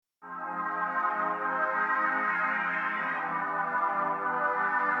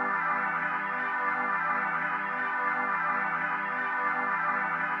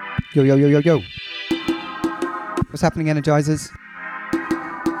Yo, yo, yo, yo, yo. What's happening, Energizers?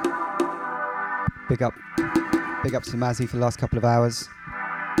 Big up to Mazzy for the last couple of hours.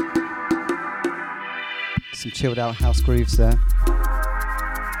 Some chilled out house grooves there.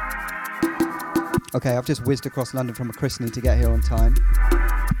 Okay, I've just whizzed across London from a christening to get here on time,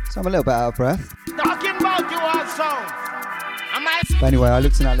 so I'm a little bit out of breath. Talking about you also. But anyway, I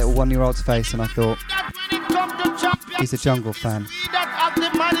looked in that little 1-year-old's face and I thought, he's a jungle fan.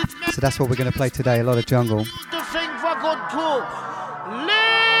 So that's what we're going to play today, a lot of jungle. To sing for good crew.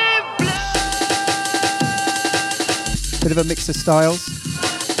 Bit of a mix of styles.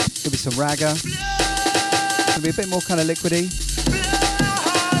 Could be some ragga. Could be a bit more kind of liquidy.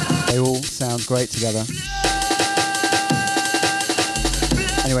 They all sound great together.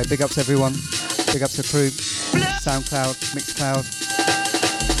 Anyway, big ups everyone. Big ups to crew, SoundCloud, Mixcloud,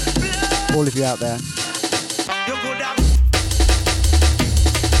 all of you out there.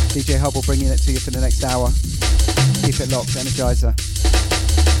 DJ Hub will bringing it to you for the next hour. Keep it locked, Energizer.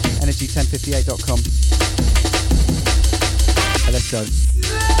 Energy1058.com. Let's go.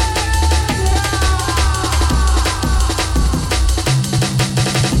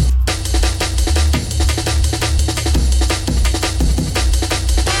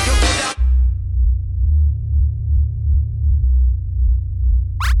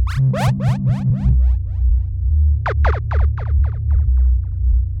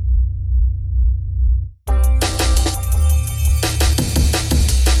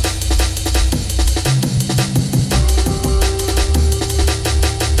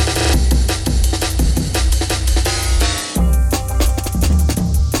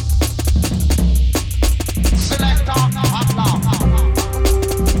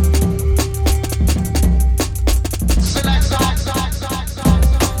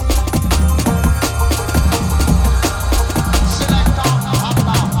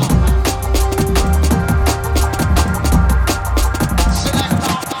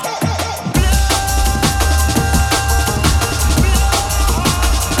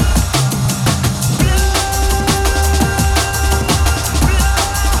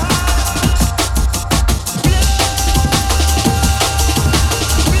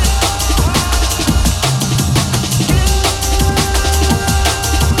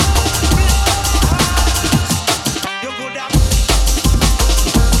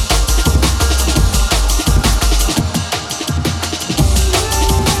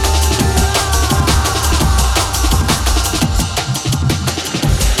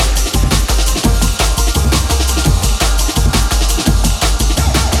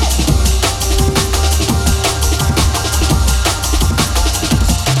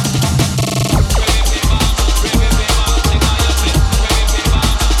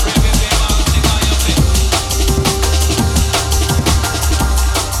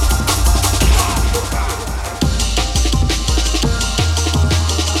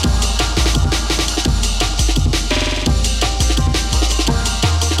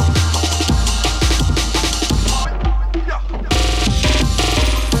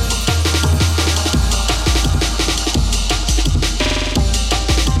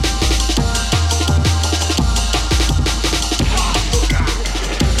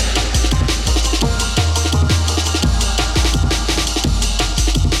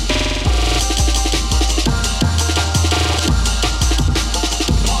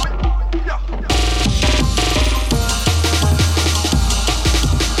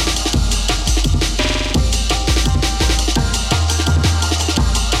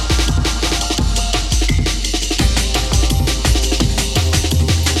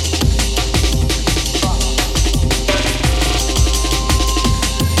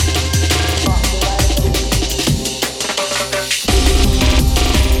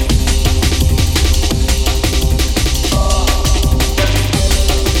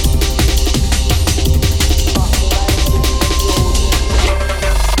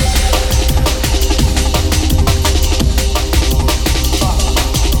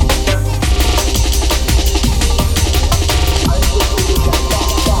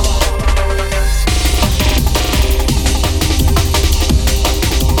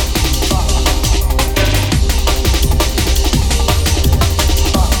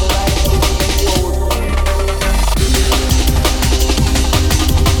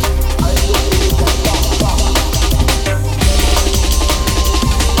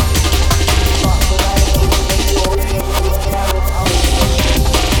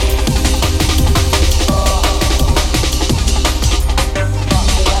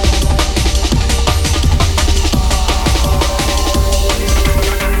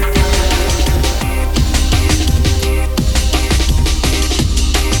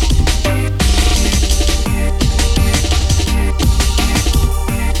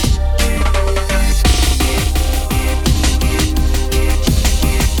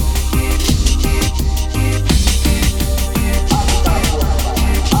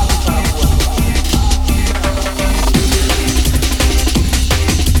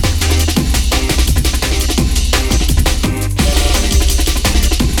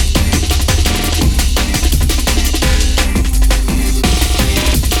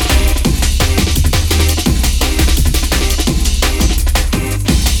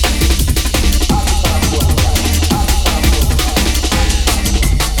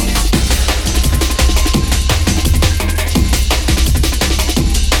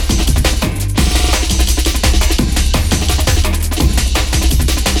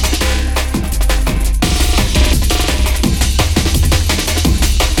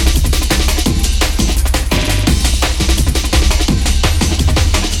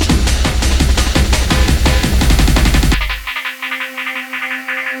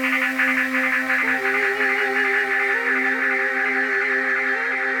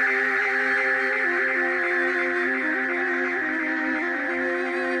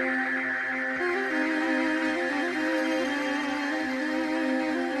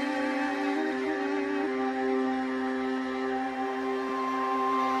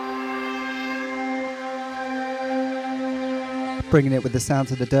 bringing it with the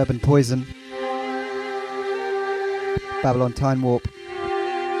sounds of the Durban Poison, Babylon Time Warp,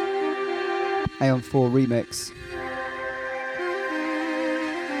 Aeon 4 remix,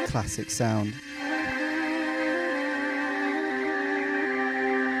 classic sound.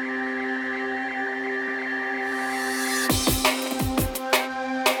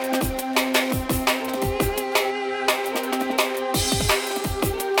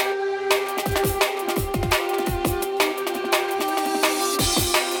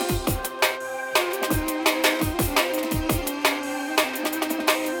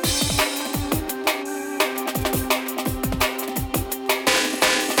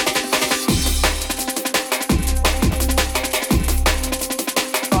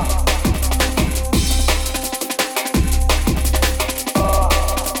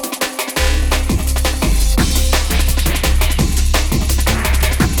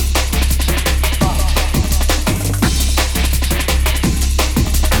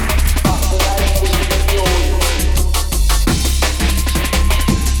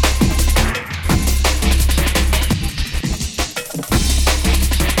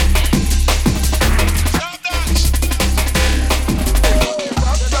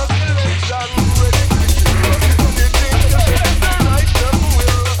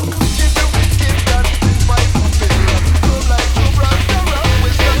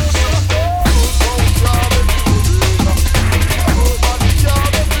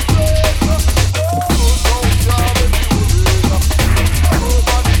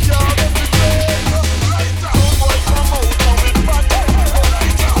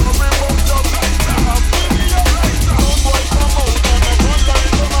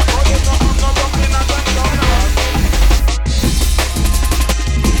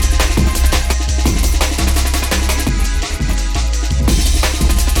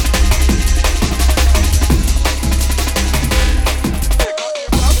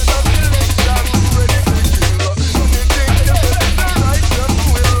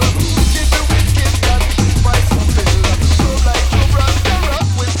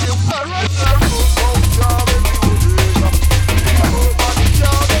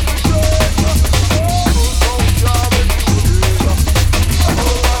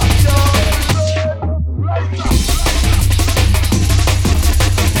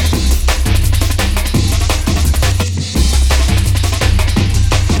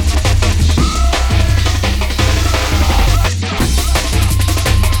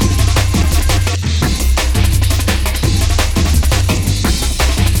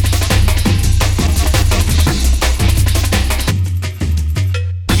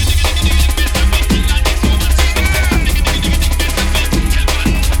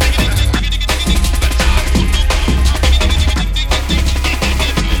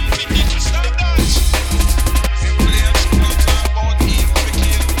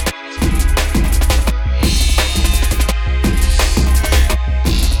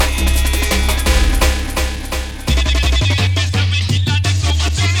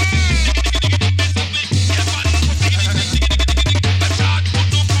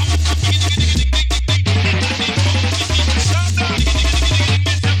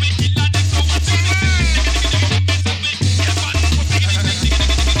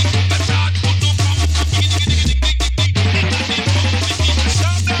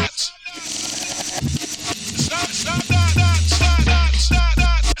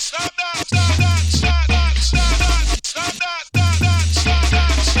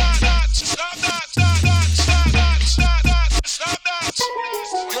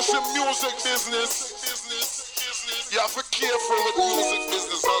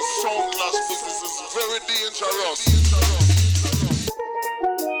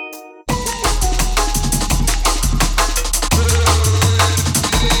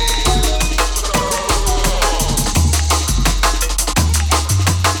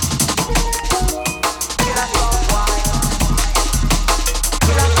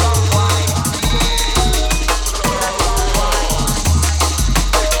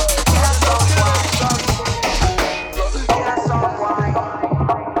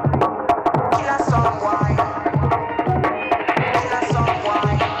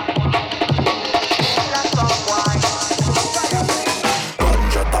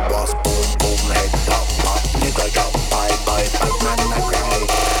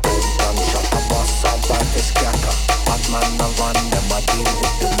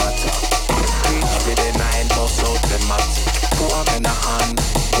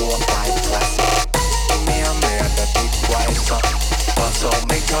 So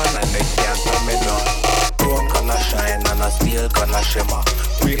me gun and they can't tell me no. Don't gonna shine and a steel gonna shimmer.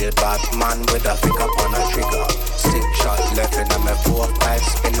 Real bad man with a pick up on a trigger. 6 shot left in a me 4-5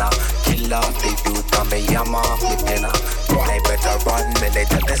 spinner. Kill off the youth and me yam off me dinner. Why better run me they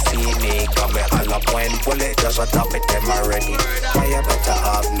till they see me. Cause me all up when bullet just a top it them already. Why you better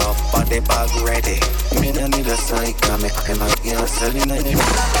have enough body bag ready. Me no need a psych cause me I'm a girl selling it.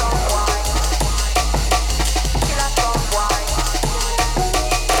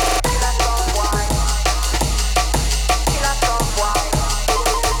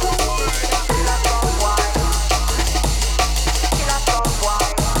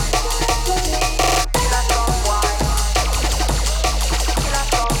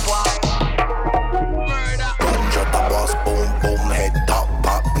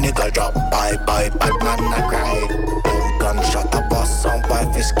 Bye, bad man a cry. Boom, gunshot a bust, some boy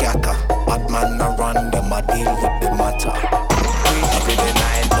fi scatter. Bad man a run, them a deal with the matter. Reach for the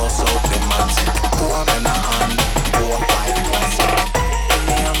 9, bust out the mat. 4 men a hand, 4, 5 plus.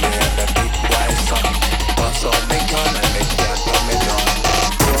 Me and me and the big boy son. Bust out me gun and me can't come me down.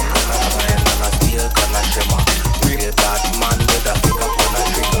 4 men a shine and a steel gun a shimmer. Real bad man with a pick up on a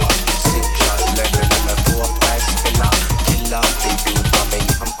trigger. 6 shot left in a 4-5 spinner. Kill off the youth and me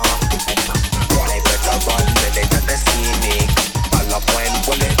I'm off the winner. Run, they never see me. All up when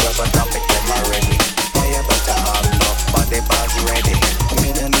bullet just a top it them already. Why you better have enough body bag ready. Me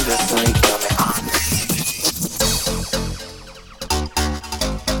don't need a psych on me on.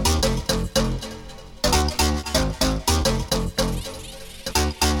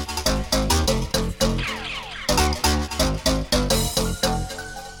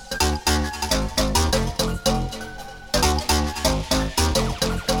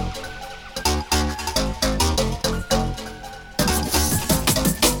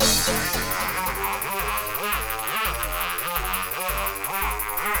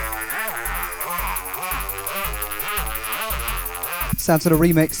 Sounds of the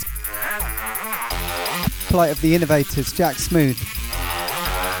remix. Plight of the Innovators, Jack Smooth.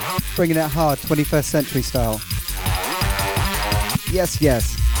 Bringing it hard, 21st century style. Yes,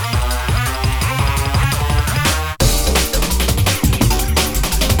 yes.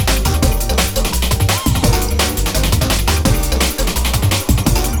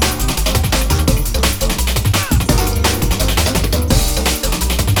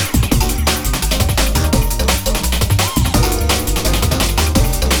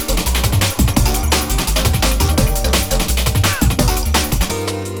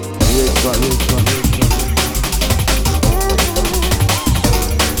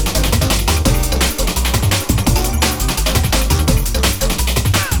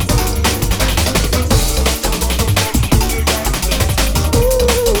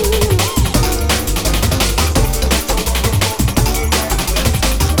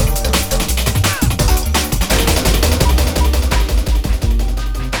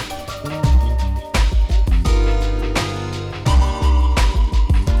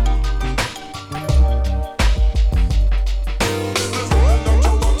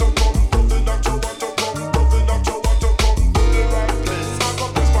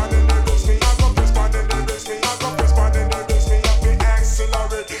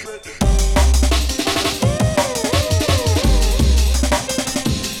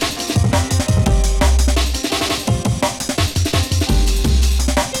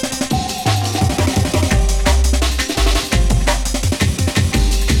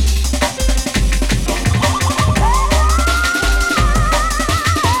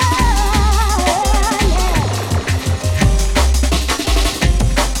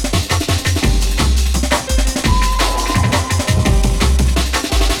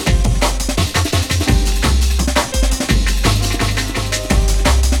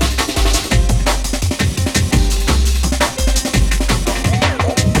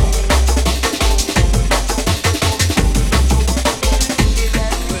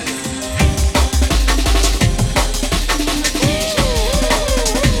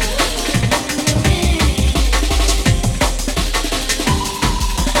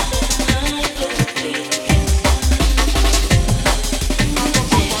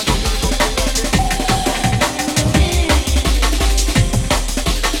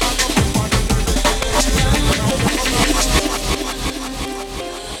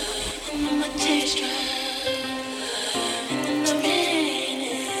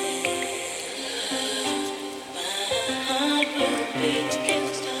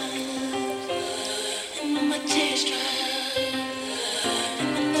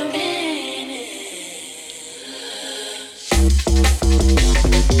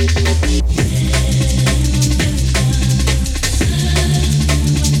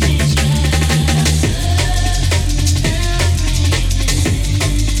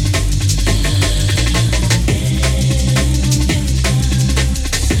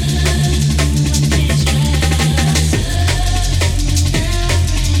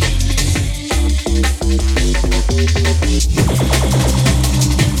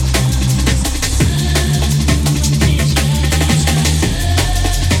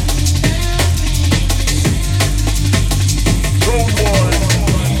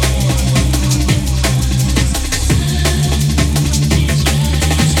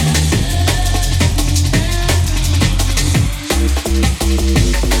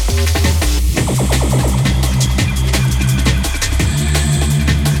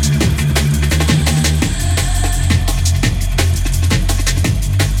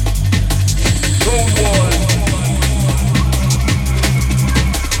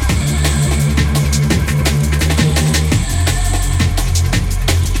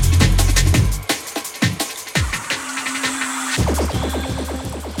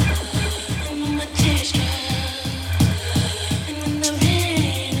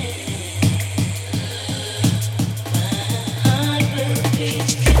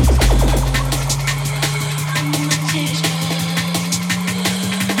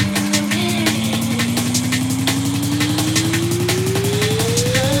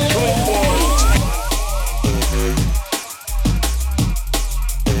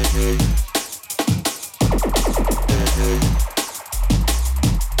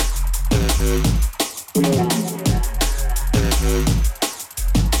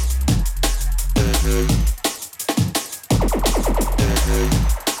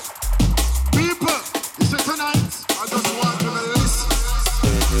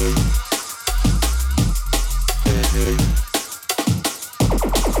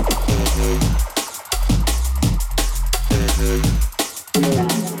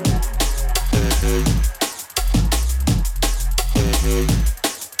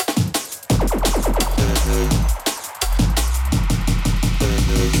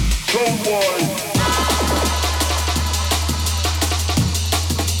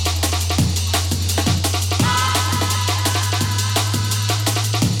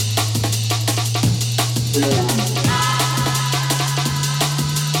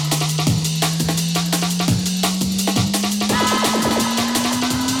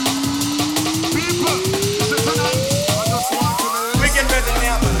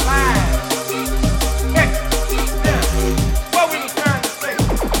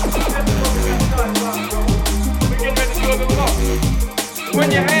 When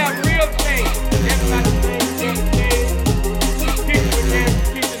you have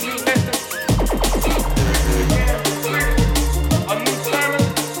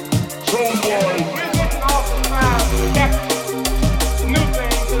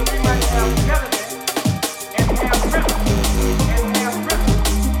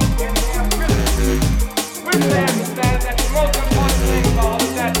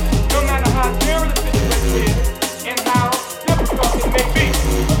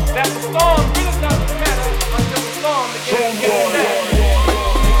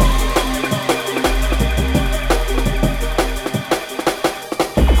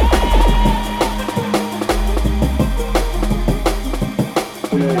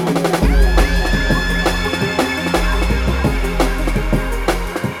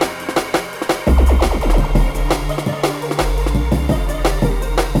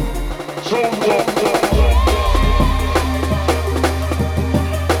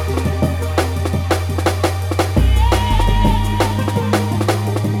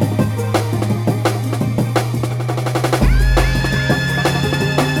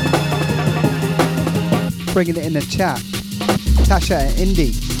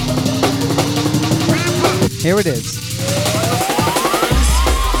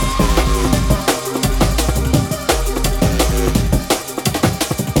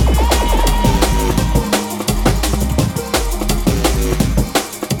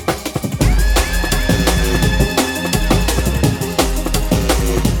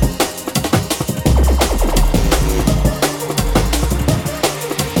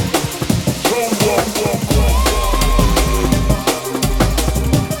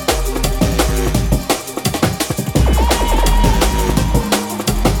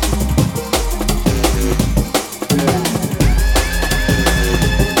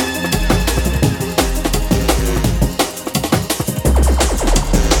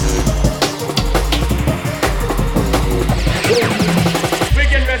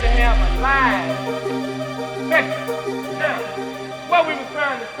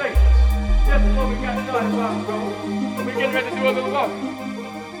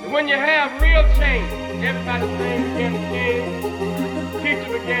real change, everybody sings teachers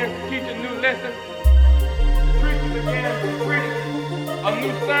begin to teach a new lesson, preachers begin to preach a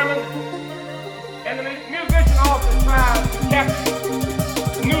new sermon, and religion also tries to capture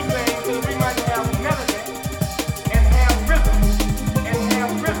new things so that we might have melody and have rhythm and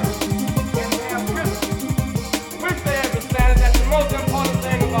have rhythm and have rhythm. We're saying that the most important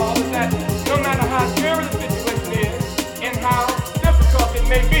thing of all is that no matter how terrible the situation is and how difficult it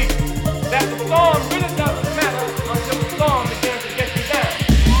may be, that the storm really doesn't matter until the storm begins to get down.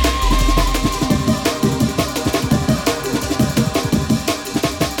 Bringing it in the chat. Tasha and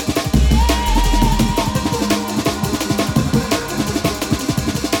Indy. Here it is.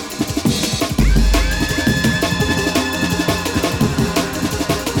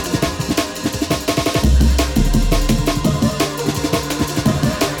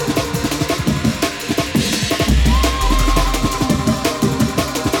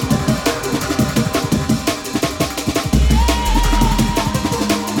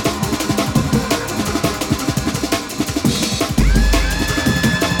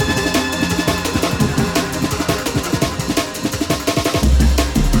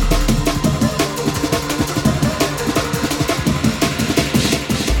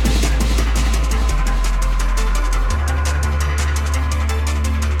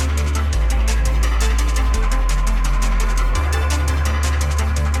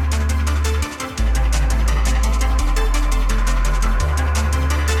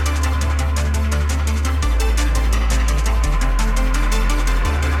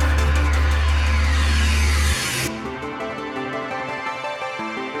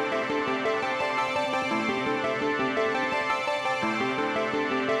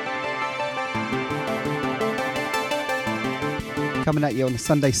 Coming at you on the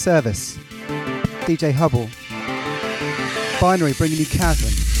Sunday service. DJ Hubble. Binary bringing you Chasm.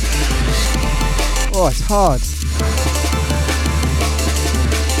 Oh, it's hard.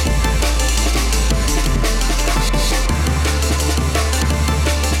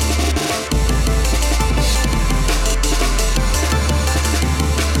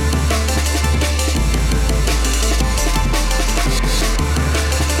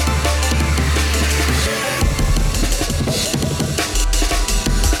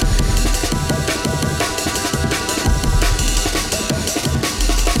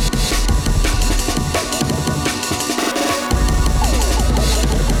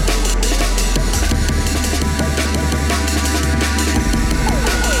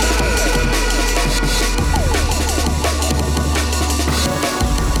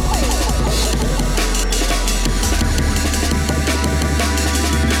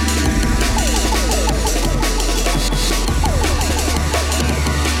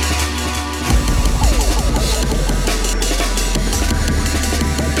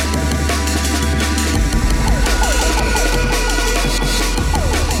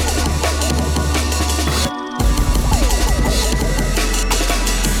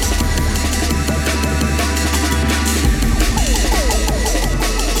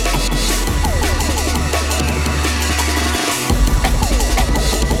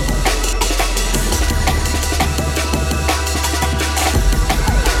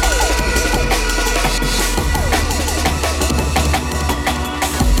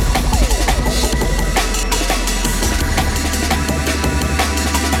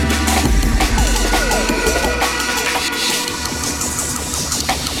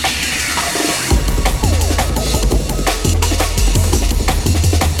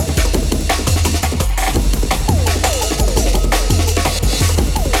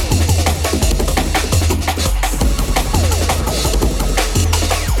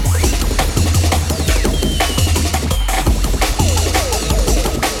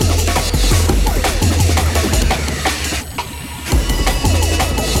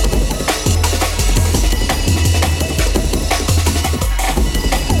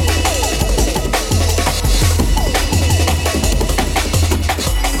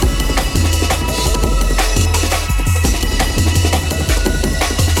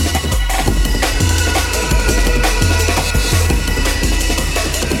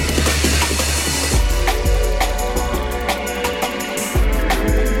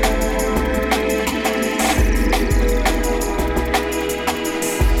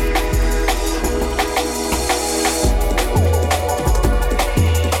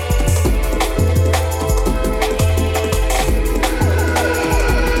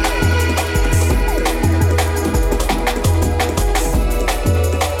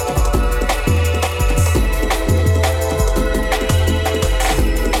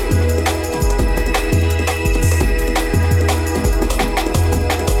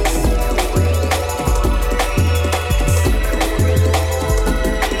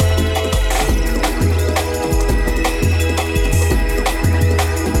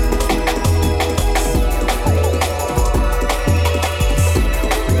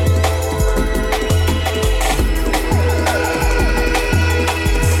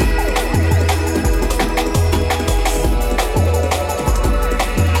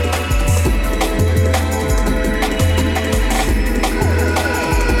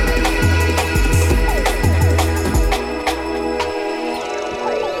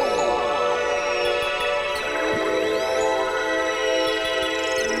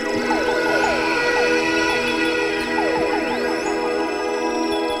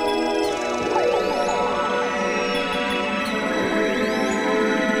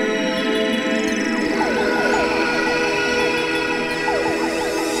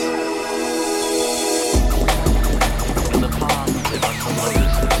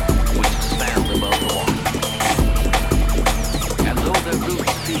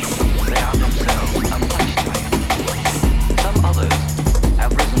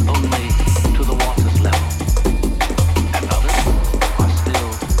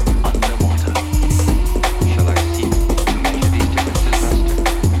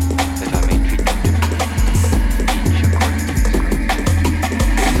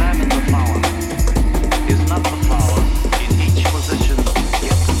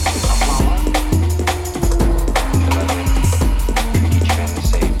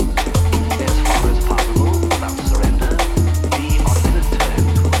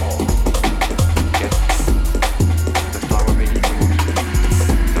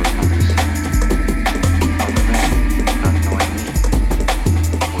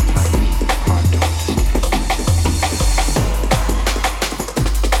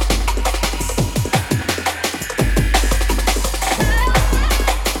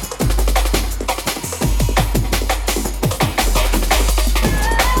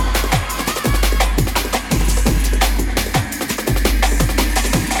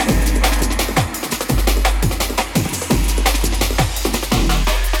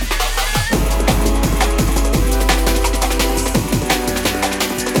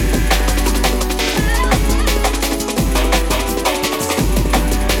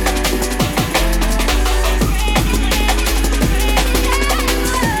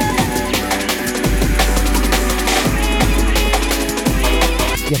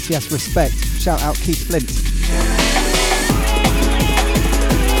 Yes, respect. Shout out Keith Flint.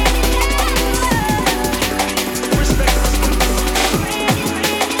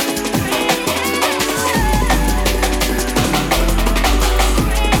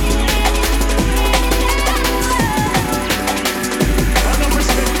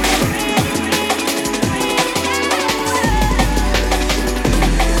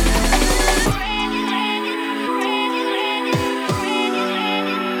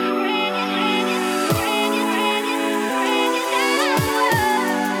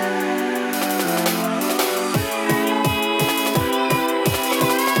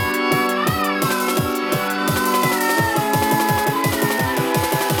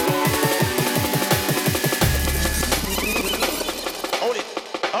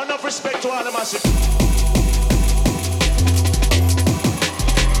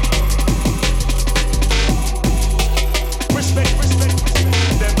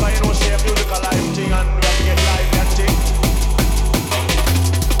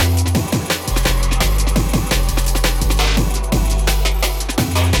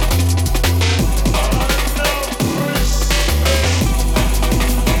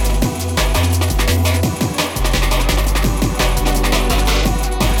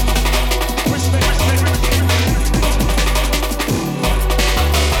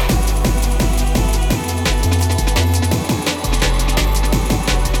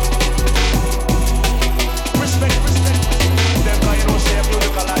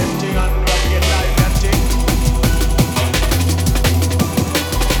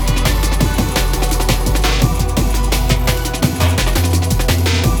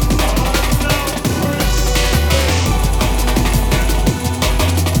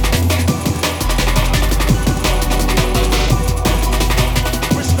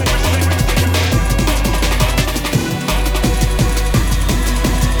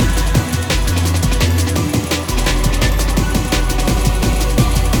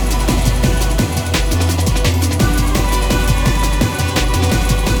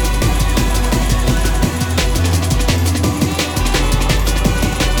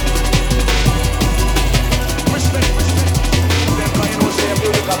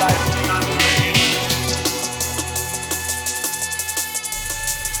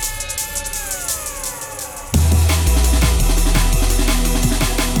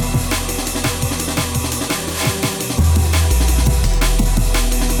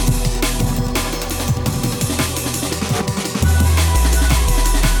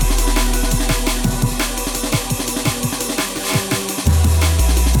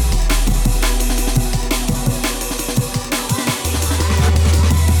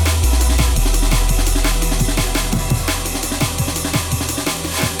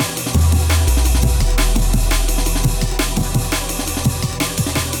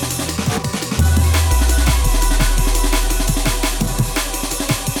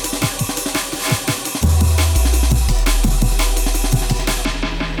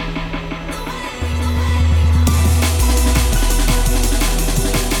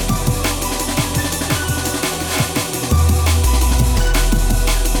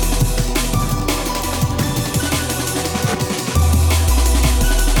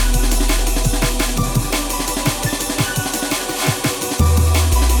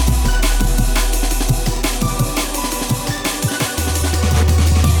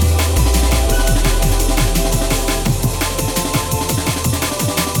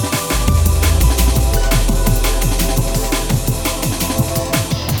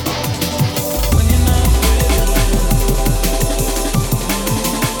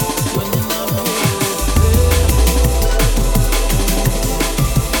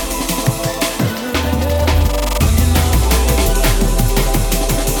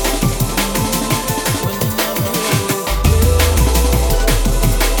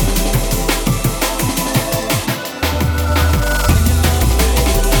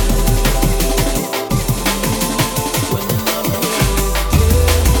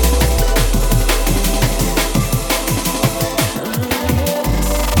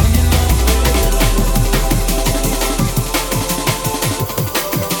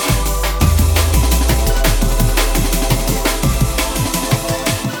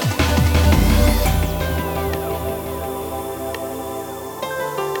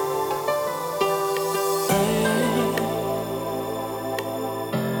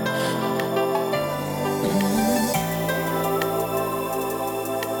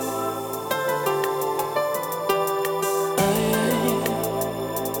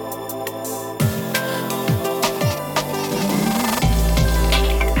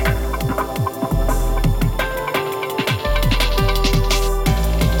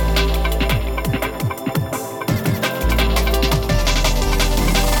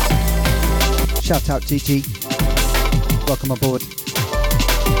 Shout out Gigi. Welcome aboard.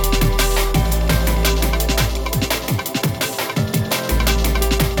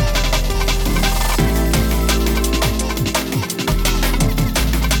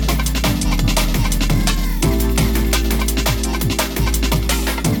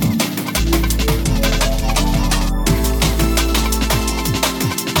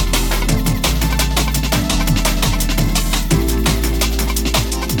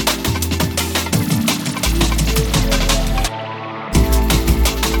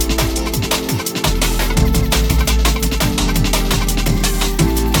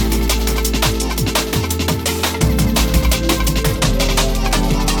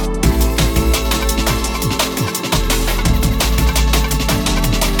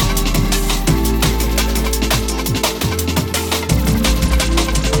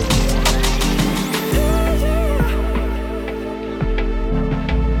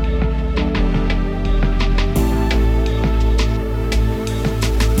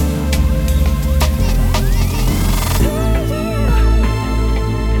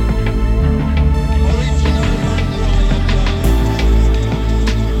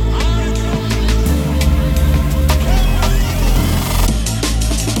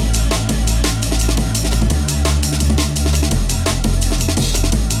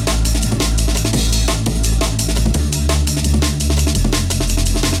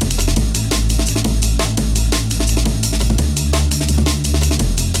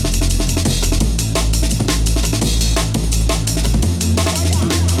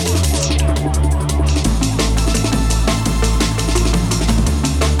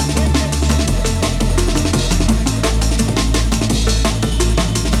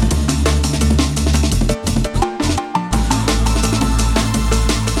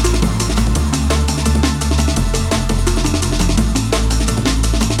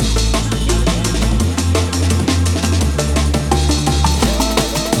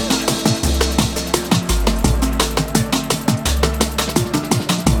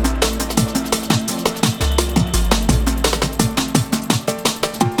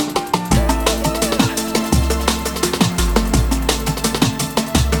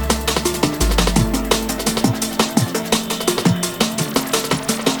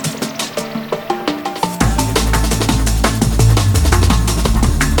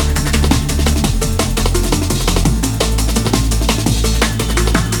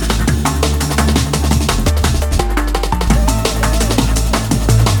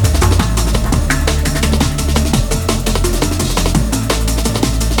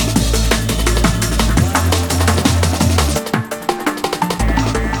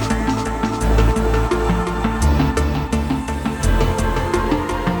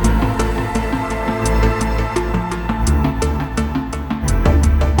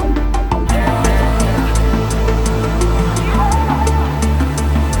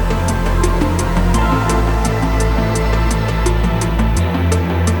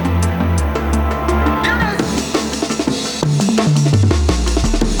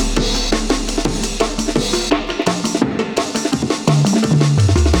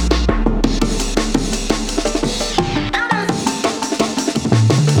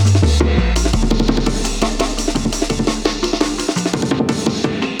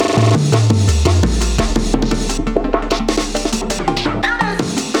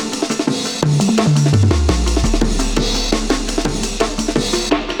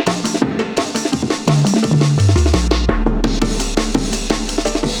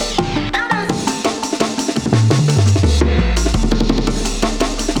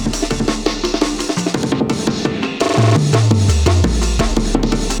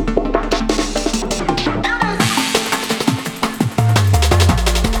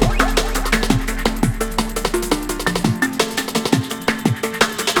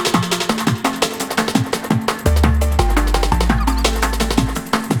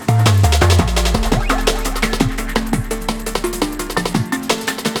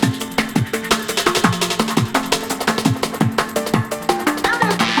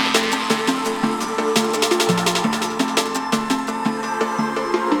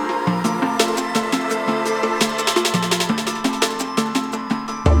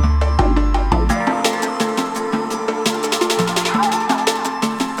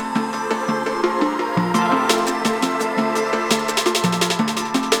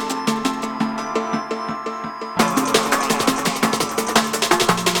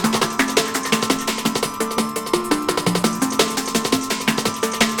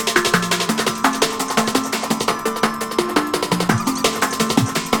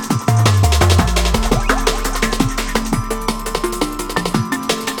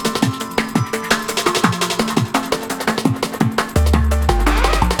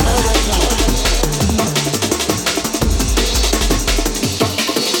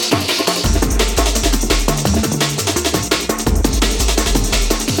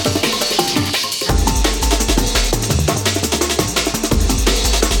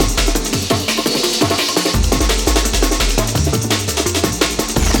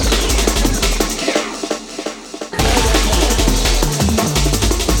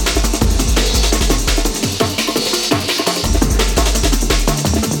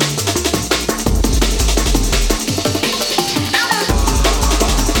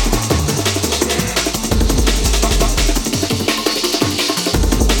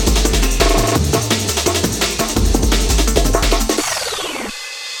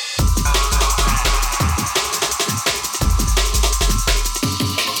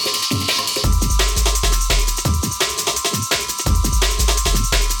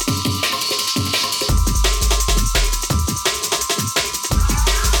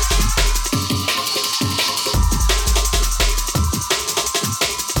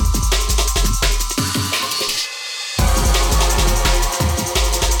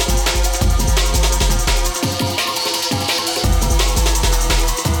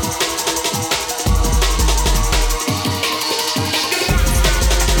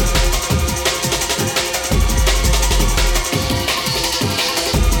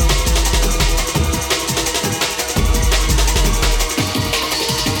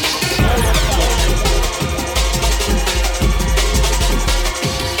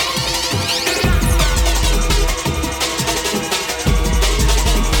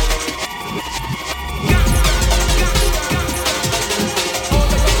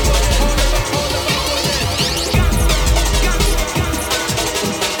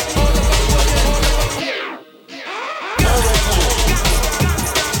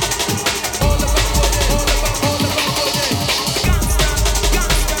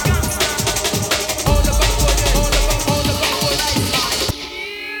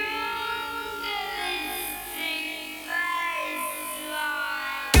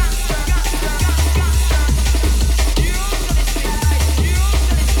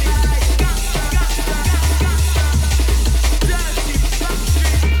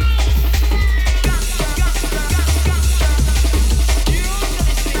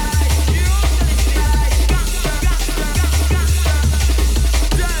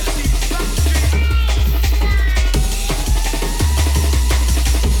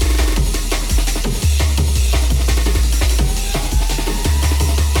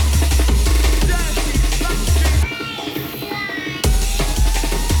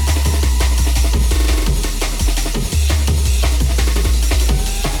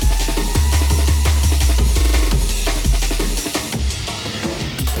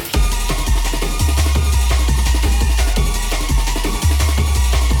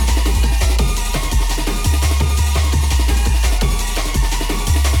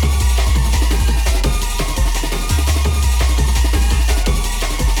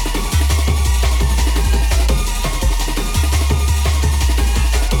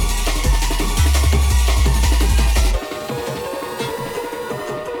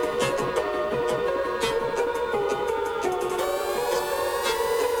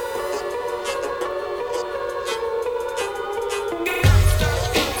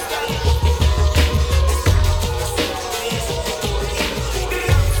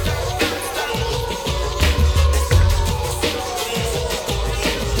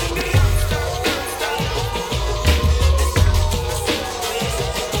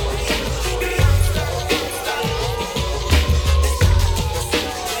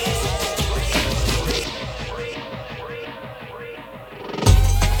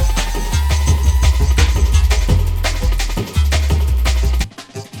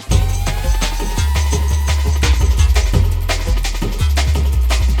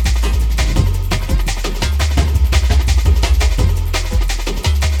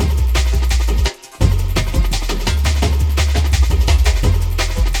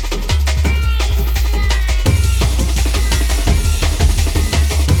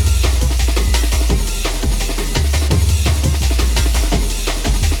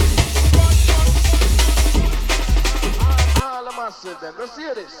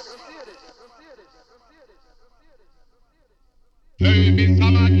 Hey,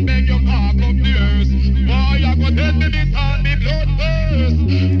 Mr. Man, beg your park up the earth. Why you go tell me this all me blood first?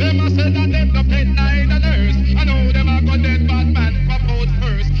 Them a say that them no pet nine and nurse. I know them a go dead bad man crop out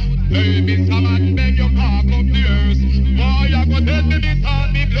first. Hey, Mr. Man, beg your park up the earth. Why you go tell me this all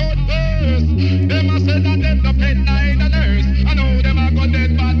me blood first? Them a say that them no pet nine and nurse. I know them a go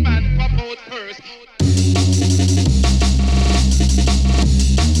dead bad man crop out first.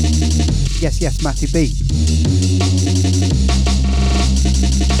 Yes, Matty B.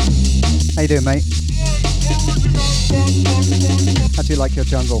 How you doing, mate? How do you like your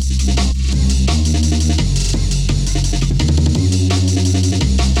jungle?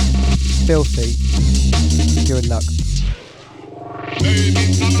 Filthy. You're in luck.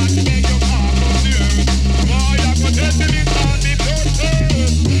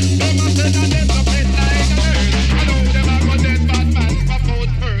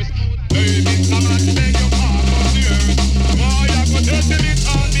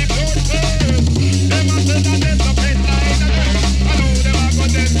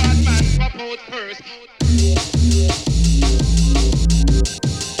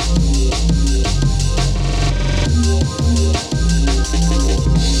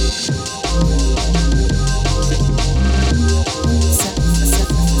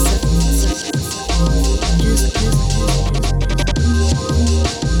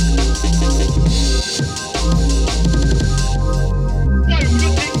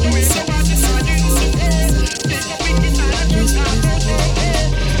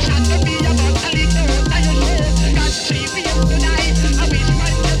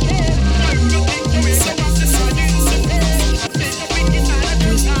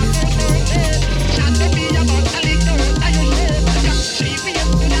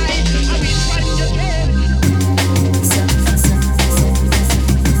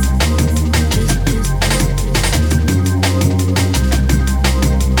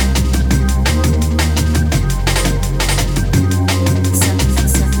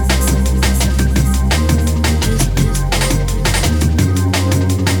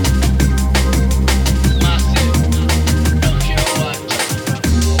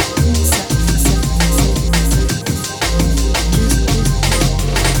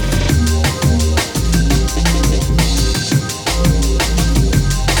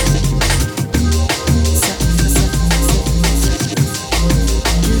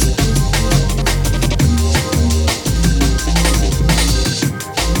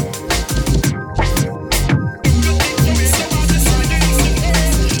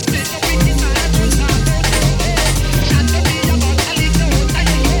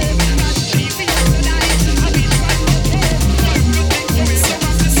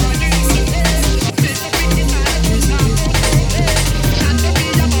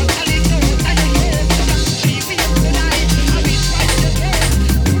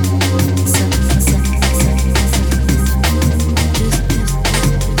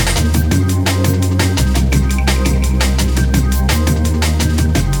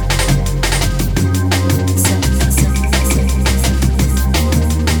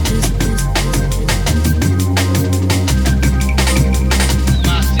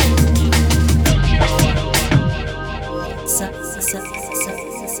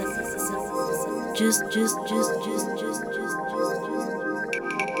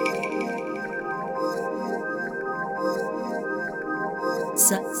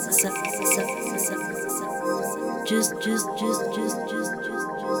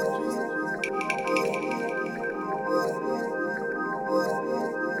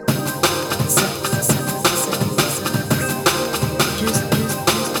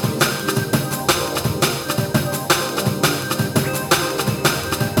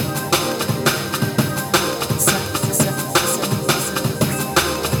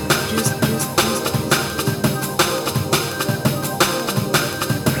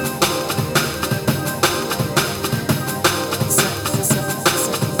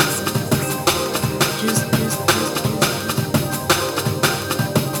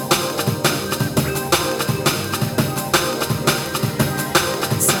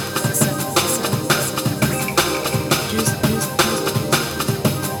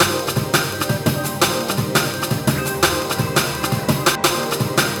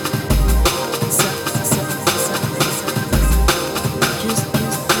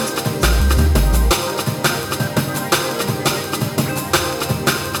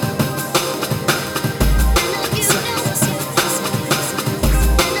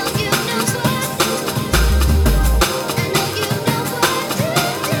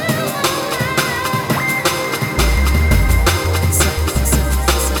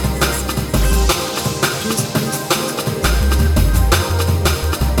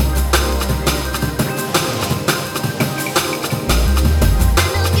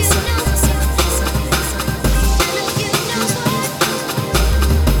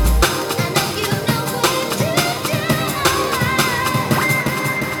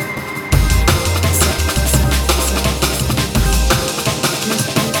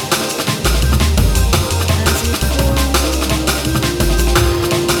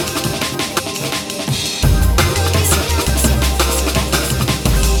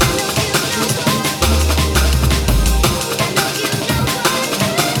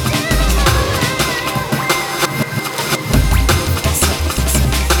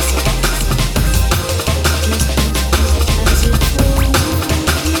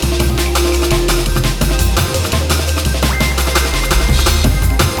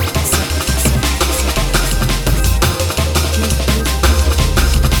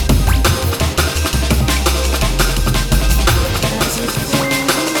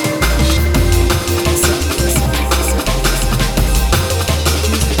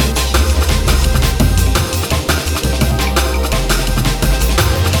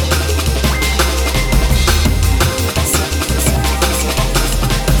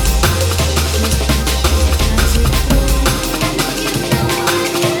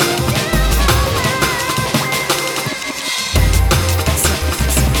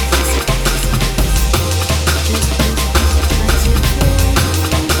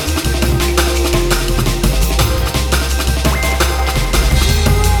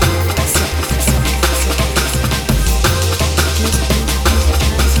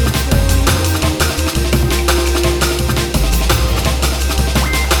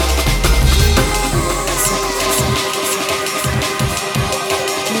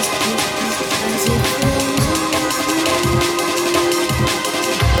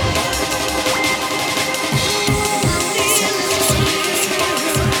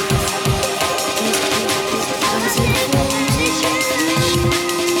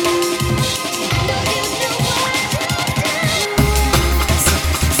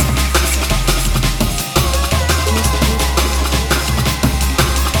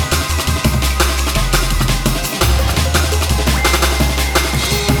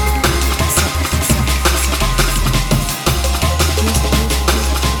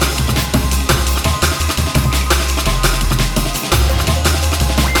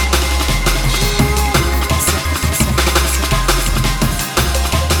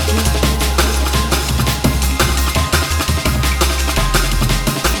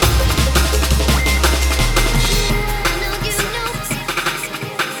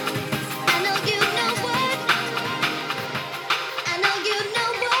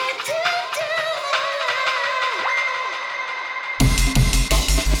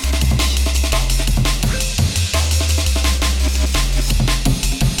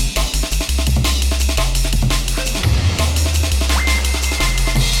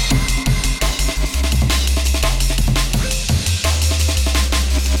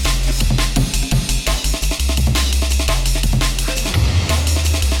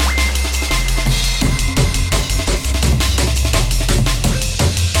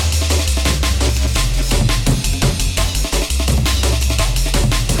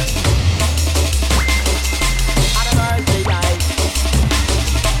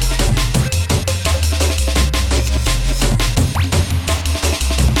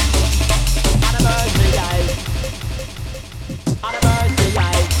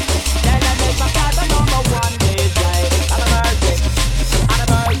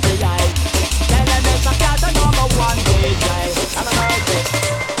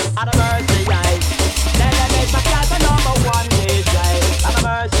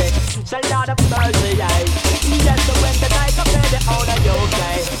 So Lord of mercy, aye. Yes, so when the night I play the old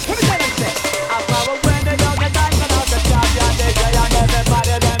UK. Let me tell them say, I power when the young and I come out the champion, they say, and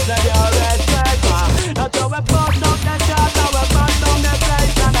everybody them say you're respect, man. Now so we bust up the chart, now we bust up the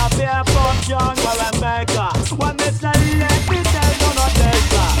place, and I fear from young where we make her. When me say, let me tell you not this,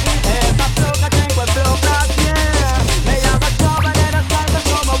 if I flow, I think we flow back, yeah. Me have a job and then I start to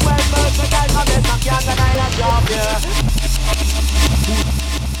show my way, first we guys my best, I can't deny that job, yeah.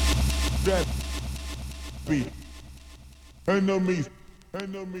 That beat. Enemies,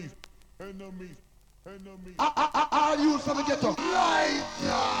 enemies, enemies, enemies. I use for the ghetto.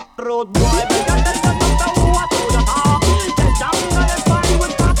 Road boy, we got the number one to the heart. The jungle is fine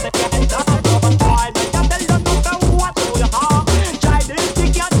with top the ghetto. Road boy, we got the number one to the heart. Try this to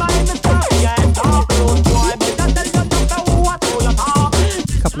get by the top ghetto. Road boy, we got the number one to the heart.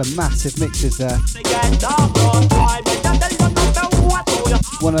 Couple of massive mixes there. The ghetto, road boy, we got the number one to the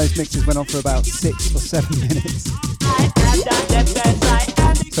heart. One of those mixes went on for about 6 or 7 minutes.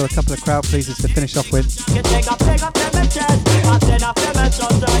 So a couple of crowd pleasers to finish off with.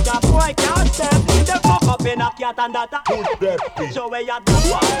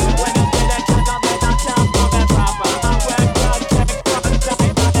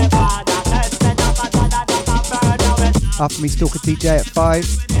 After me, Stalker DJ at 5,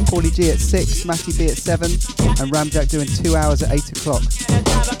 Paulie G at 6, Matty B at 7, and Ramjack doing 2 hours at 8 o'clock.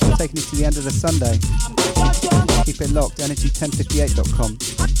 Taking it to the end of the Sunday. Keep it locked, energy1058.com.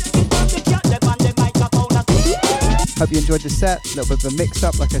 Hope you enjoyed the set, a little bit of a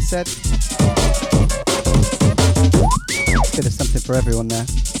mix-up like I said. Bit of something for everyone there.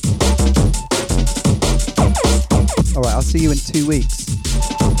 Alright, I'll see you in 2 weeks.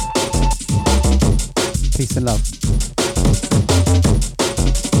 Peace and love.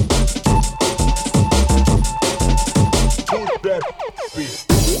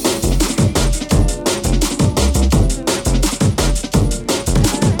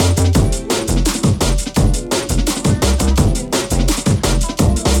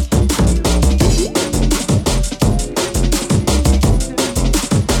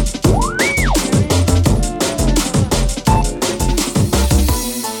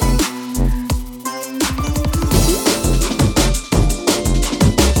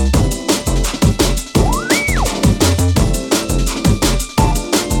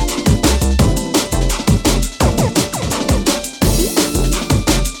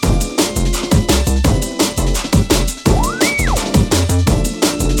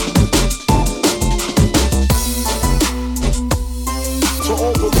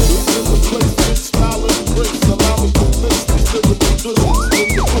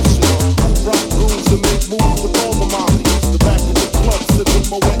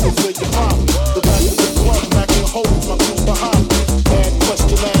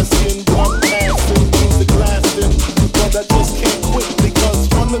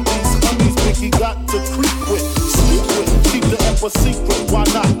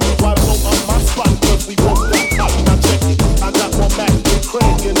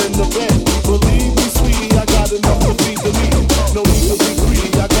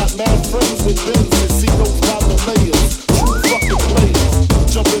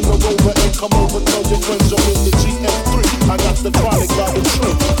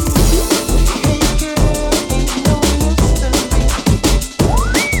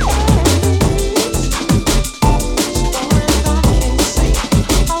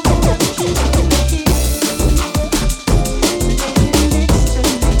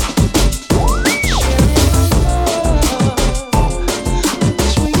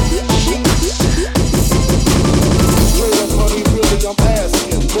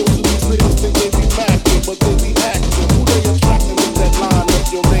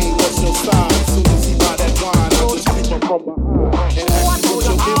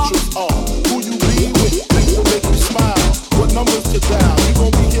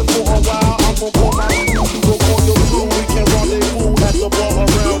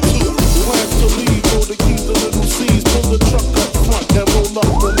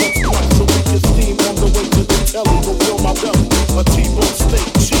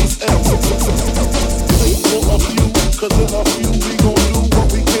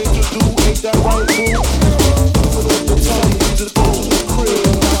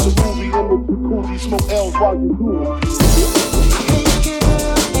 Smoke L's while you do it.